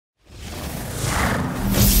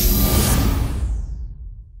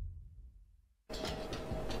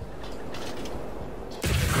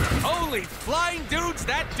dudes,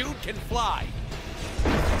 that dude can fly.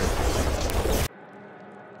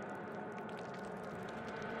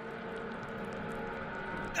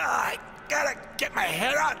 I gotta get my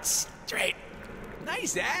head on straight.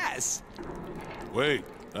 Nice ass. Wait,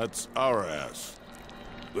 that's our ass.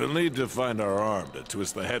 We'll need to find our arm to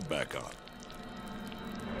twist the head back on.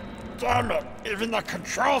 Damn it, even the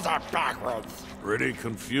controls are backwards. Pretty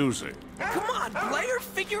confusing. Come on, player,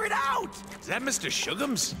 figure it out. Is that Mr.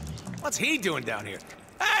 Shugums? What's he doing down here?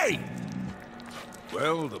 Hey!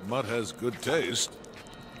 Well, the mutt has good taste.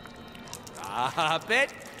 Stop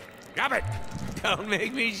it. Grab it. Don't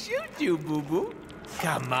make me shoot you, boo-boo.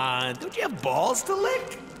 Come on, don't you have balls to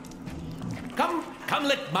lick? Come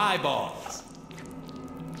lick my balls.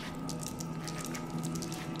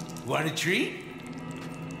 Want a treat?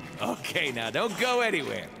 Okay, now don't go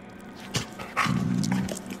anywhere.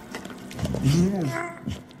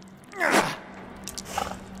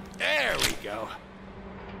 There we go.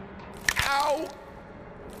 Ow!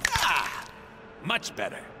 Ah! Much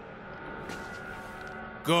better.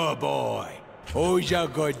 Good boy. Who's your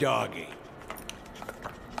good doggy?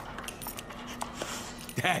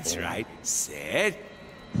 That's right. Sit.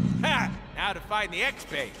 Ha! Now to find the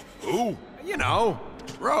XP. Who? You know,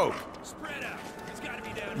 Rogue. Spread out. He's got to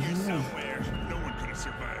be down here somewhere. No one could have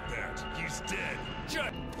survived that. He's dead.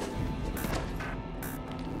 Shut.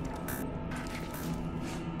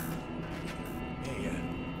 Hey, you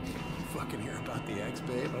fucking hear about the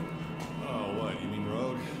ex-babe, huh? Oh, what? You mean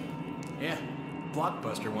Rogue? Yeah.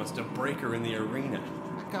 Blockbuster wants to break her in the arena.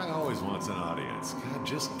 That guy always wants an audience. God,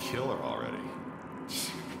 just kill her already.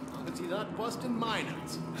 Is he not busting my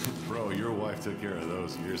nuts? Bro, your wife took care of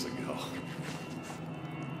those years ago.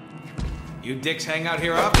 You dicks hang out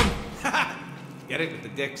here often? Get it with the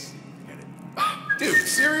dicks? Get it. Dude,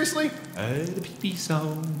 seriously? The pee-pee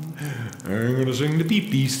song. I'm gonna sing the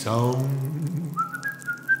pee-pee song.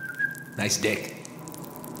 Nice dick.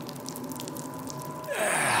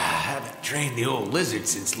 Haven't trained the old lizard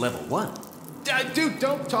since level 1. Dude,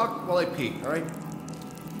 don't talk while I pee, all right?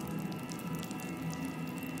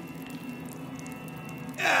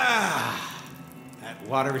 That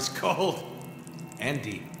water is cold and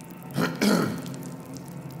deep.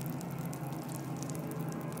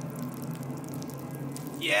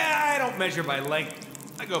 Yeah, I don't measure by length.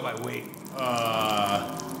 I go by weight.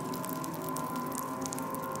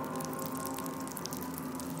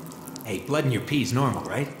 Hey, blood in your pee's normal,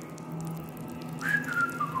 right?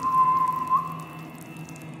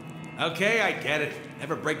 Okay, I get it.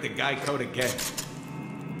 Never break the guy code again.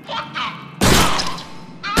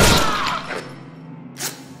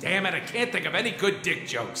 Damn it, I can't think of any good dick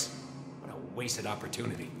jokes. What a wasted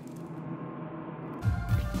opportunity.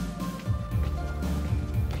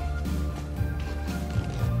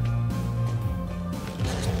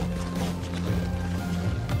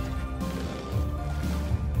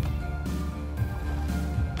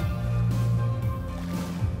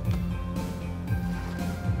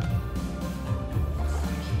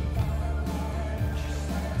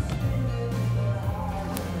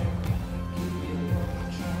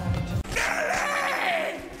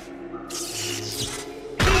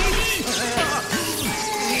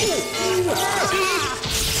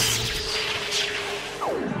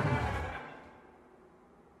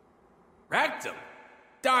 Wrecked him.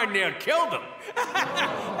 Darn near killed him.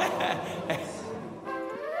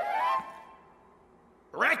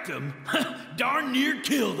 Wrecked him? Darn near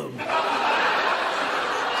killed him.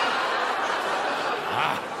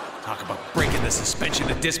 Talk about breaking the suspension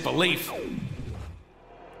of disbelief.